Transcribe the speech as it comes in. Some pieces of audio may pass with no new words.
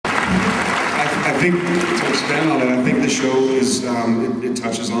think, to expand on it, I think the show is, it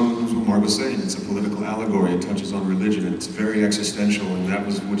touches on what Mark was saying. It's a political allegory. It touches on religion. It's very existential, and that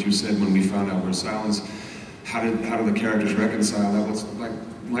was what you said when we found out we're silence. How do the characters reconcile that? What's, like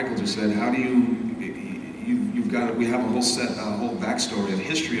Michael just said, how do you've got, we have a whole backstory, a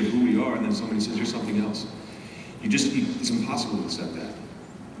history of who we are, and then somebody says you're something else. It's impossible to accept that.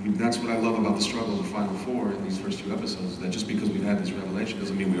 I mean, that's what I love about the struggle of the Final Four in these first two episodes, that just because we've had this revelation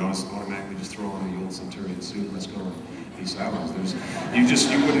doesn't mean we automatically just throw on the old Centurion suit and let's go on these islands. You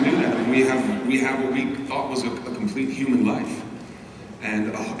wouldn't do that. I mean, we have what we thought was a complete human life,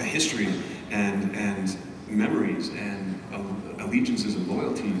 and a history, and memories, and allegiances and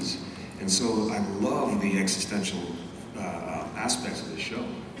loyalties. And so I love the existential aspects of the show,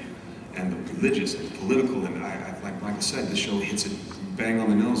 and the religious and political, and like Michael said, the show hits it bang on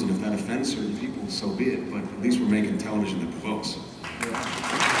the nose, and if that offends certain people, so be it, but at least we're making television that provokes.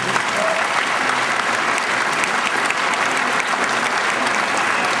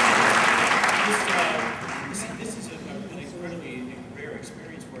 This is an incredibly rare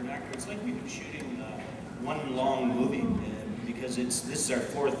experience for an actor. It's like we've been shooting one long movie, because this is our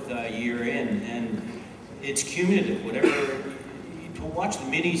fourth year in, and it's cumulative. Whatever, to watch the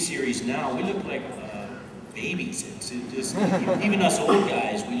mini-series now, we look like babies. It's even us old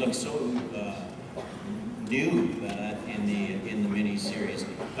guys, we look so new in the mini-series.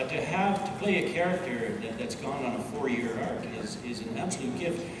 But to play a character that's gone on a 4-year arc is an absolute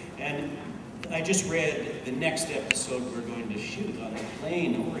gift. And I just read the next episode we're going to shoot on the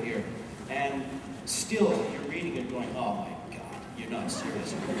plane over here, and still you're reading it going, oh my God, you're not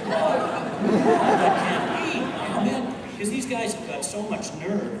serious. That can't be. Oh man, because these guys have got so much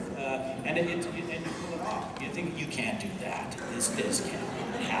nerve, and you pull it off. You think, you can't do that. This can't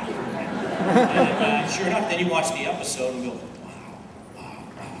happen. And sure enough, then you watch the episode and go,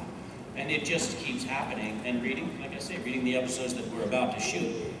 wow. And it just keeps happening. And reading, like I say, reading the episodes that we're about to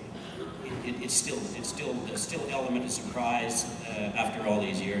shoot, it's still element of surprise after all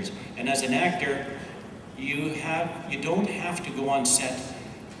these years. And as an actor, you don't have to go on set,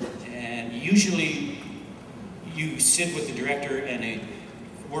 and usually you sit with the director and they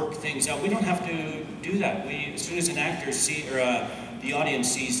work things out. We don't have to do that. As soon as an actor the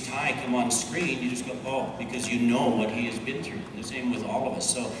audience sees Ty come on screen, you just go, oh, because you know what he has been through. The same with all of us.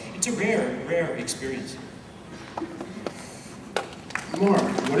 So it's a rare experience. Mark,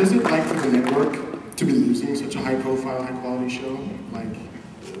 what is it like for the network to be losing such a high-profile, high-quality show? Like,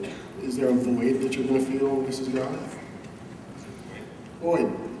 is there a void that you're going to feel when this is gone? Void.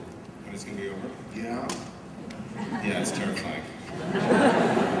 When it's going to be over? Yeah. Yeah, it's terrifying.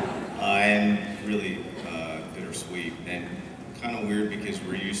 And really bittersweet, and kind of weird because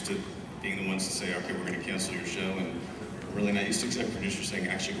we're used to being the ones to say, okay, we're going to cancel your show, and we're really not used to executive producers saying,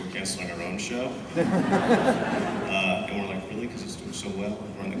 actually, we're canceling our own show. And we're like, really? Because it's doing so well.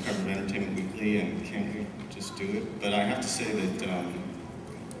 We're on the cover of Entertainment Weekly, and can't we just do it? But I have to say that,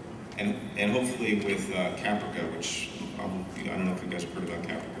 and hopefully with Caprica, which I don't know if you guys have heard about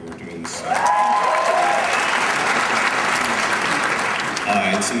Caprica, we're doing this.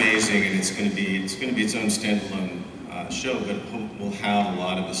 It's amazing, and it's going to be its own standalone show, but we'll have a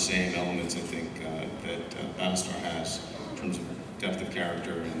lot of the same elements, I think, that Battlestar has in terms of depth of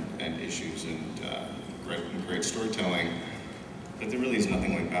character and issues and great storytelling. But there really is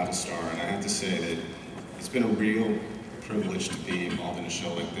nothing like Battlestar, and I have to say that it's been a real privilege to be involved in a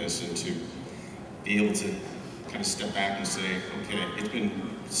show like this and to be able to kind of step back and say, okay, it's been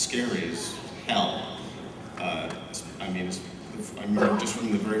scary as hell. I remember just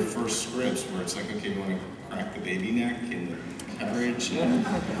from the very first scripts where it's like, okay, you want to crack the baby neck in the carriage? And,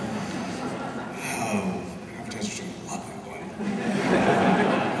 oh, advertisers are going to love that one.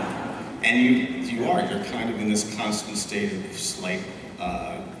 And you're kind of in this constant state of slight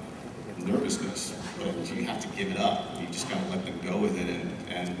nervousness, but you have to give it up. You just got to let them go with it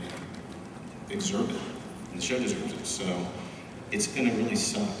and they deserve it. And the show deserves it. So it's going to really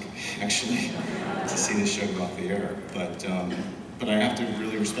suck, actually, to see this show go off the air. But I have to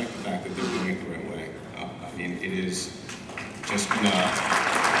really respect the fact that they're doing it the right way. I mean, it is just we're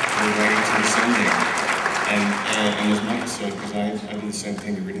writing to this ending. And as Mike said, because I do the same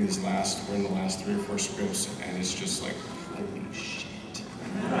thing, we're in the last 3 or 4 scripts, and it's just like, holy shit.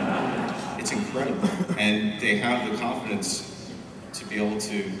 It's incredible. And they have the confidence to be able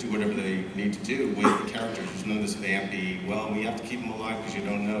to do whatever they need to do with the characters. There's none of this vampy, well, we have to keep them alive because you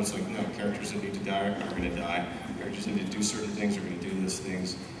don't know. It's like, no, characters that need to die are going to die. Characters that need to do certain things are going to do those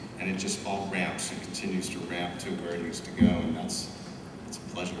things. And it just all ramps and continues to ramp to where it needs to go. And it's a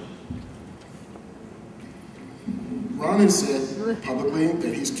pleasure. Ron has said publicly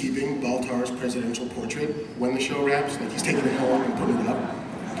that he's keeping Baltar's presidential portrait when the show wraps, like he's taking it home and putting it up.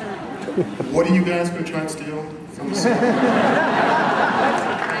 What are you guys going to try and steal from the set? That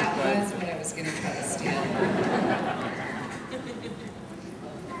was what I was going to try to steal.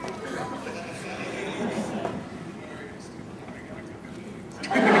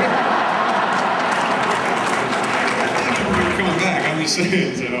 We're coming back, I'm just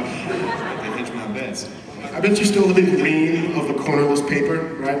saying, so I hedge my bets. I bet you still have a meme of the cornerless paper,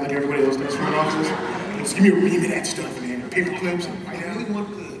 right? Like everybody else does from an office. Just give me a meme of that stuff, man. Paper clips and I really want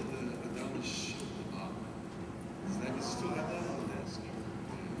the Adonis. Does that still have that on the desk?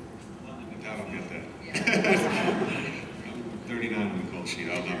 I doubt I'll get that. I'm 39 on the call sheet.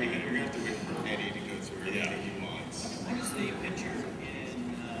 I'll not be You're getting going to have to wait for Eddie to go through everything he wants. What is the picture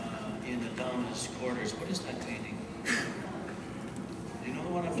in Adonis' quarters? What is that painting? Do you know the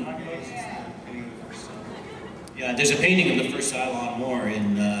one I'm talking about? Yeah, there's a painting of the first Cylon War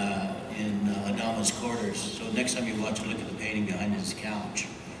in Adama's quarters. So next time you watch it, look at the painting behind his couch.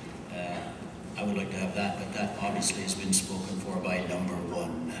 I would like to have that, but that obviously has been spoken for by number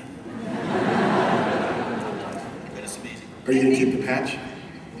one. But it's amazing. Are you going to keep the patch?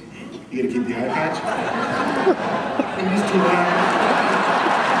 You going to keep the eye patch? I'm used to that.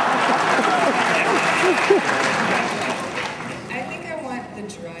 I think I want the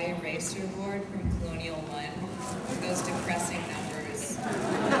dry eraser board from Colonial One, with those depressing numbers.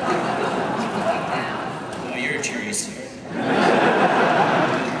 Oh, you're a cheery sir.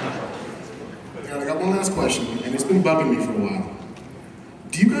 I got one last question, and it's been bugging me for a while.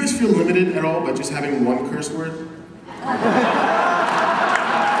 Do you guys feel limited at all by just having one curse word? I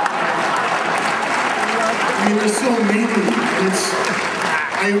mean, there's so many,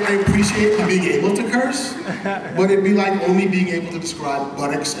 and I appreciate you being able to curse, but it'd be like only being able to describe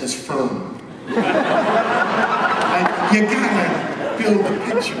buttocks as firm. Like, you gotta build the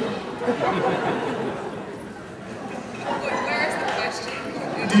picture. Where's the question?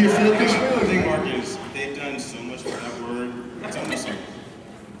 Do you feel this? The thing, Mark, is they've done so much for that word. It's almost like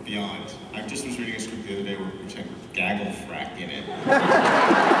beyond. I just was reading a script the other day which had gaggle frack in it. Gaggle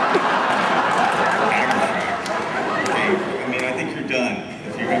frack. Okay, I mean, I think you're done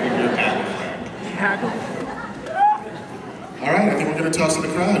if you're having your gaggle frack. All right, I think we're gonna toss to the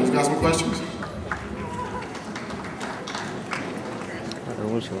crowd. Who's got some questions?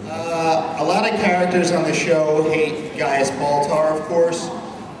 A lot of characters on the show hate Gaius Baltar, of course.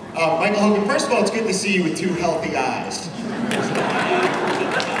 Michael Hogan, first of all, it's good to see you with two healthy eyes.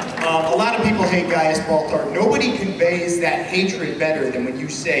 A lot of people hate Gaius Baltar. Nobody conveys that hatred better than when you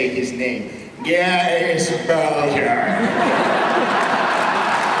say his name. Gaius Baltar.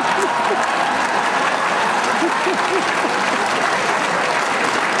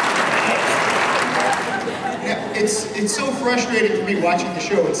 It's so frustrating for me watching the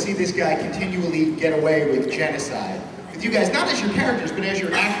show and see this guy continually get away with genocide. With you guys, not as your characters, but as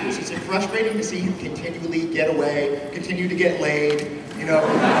your actors. It's frustrating to see him continually get away, continue to get laid, you know.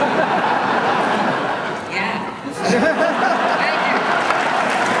 Yeah.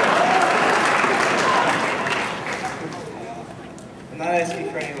 I'm not asking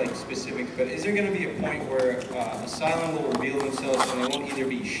for any specifics, but is there going to be a point where Asylum will reveal themselves and they won't either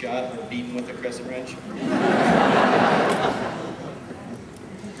be shot or beaten with a crescent wrench?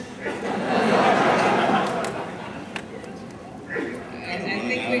 I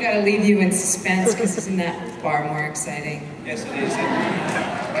think we got to leave you in suspense because isn't that far more exciting? Yes, it is.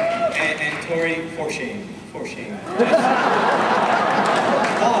 And Tori, for shame. For shame.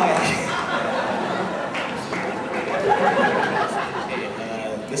 Why?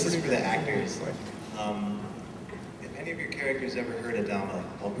 This is for the actors. If any of your characters ever heard Adama,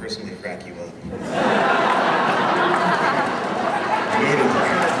 I'll personally crack you up.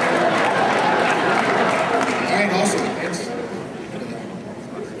 All right, awesome. Thanks.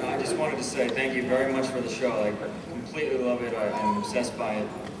 I just wanted to say thank you very much for the show. I completely love it. I'm obsessed by it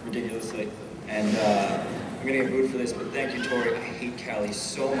ridiculously. And I'm going to get booed for this, but thank you, Tori. I hate Callie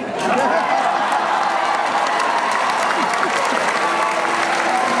so much.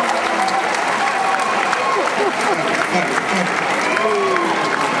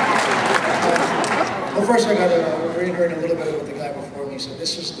 Well, first I got to reiterate a little bit of what the guy before me said.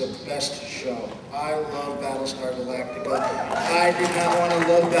 This is the best show. I love Battlestar Galactica. I did not want to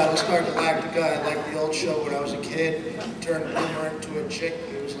love Battlestar Galactica. I liked the old show when I was a kid. Turned Boomer into a chick.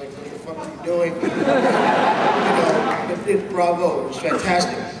 It was like, what the fuck are you doing? Bravo. It was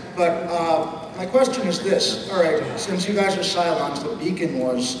fantastic. But my question is this. All right, since you guys are Cylons, the Beacon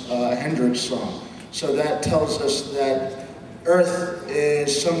was a Hendrix song. So that tells us that Earth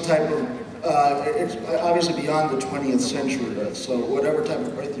is some type of it's obviously beyond the 20th century Earth, so whatever type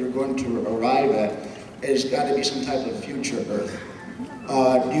of Earth you're going to arrive at, it's got to be some type of future Earth.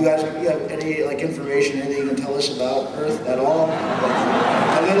 Do you guys have any information, anything you can tell us about Earth at all?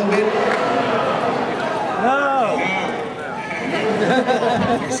 A little bit? No!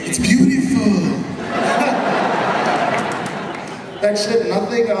 It's beautiful. That's it,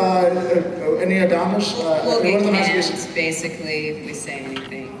 nothing? Any Adamas? We'll One of them get has to be- canned, basically, if we say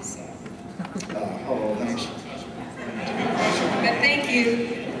anything, so. Oh, thanks. But thank you.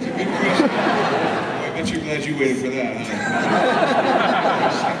 It's a good question. I bet you're glad you waited for that, huh?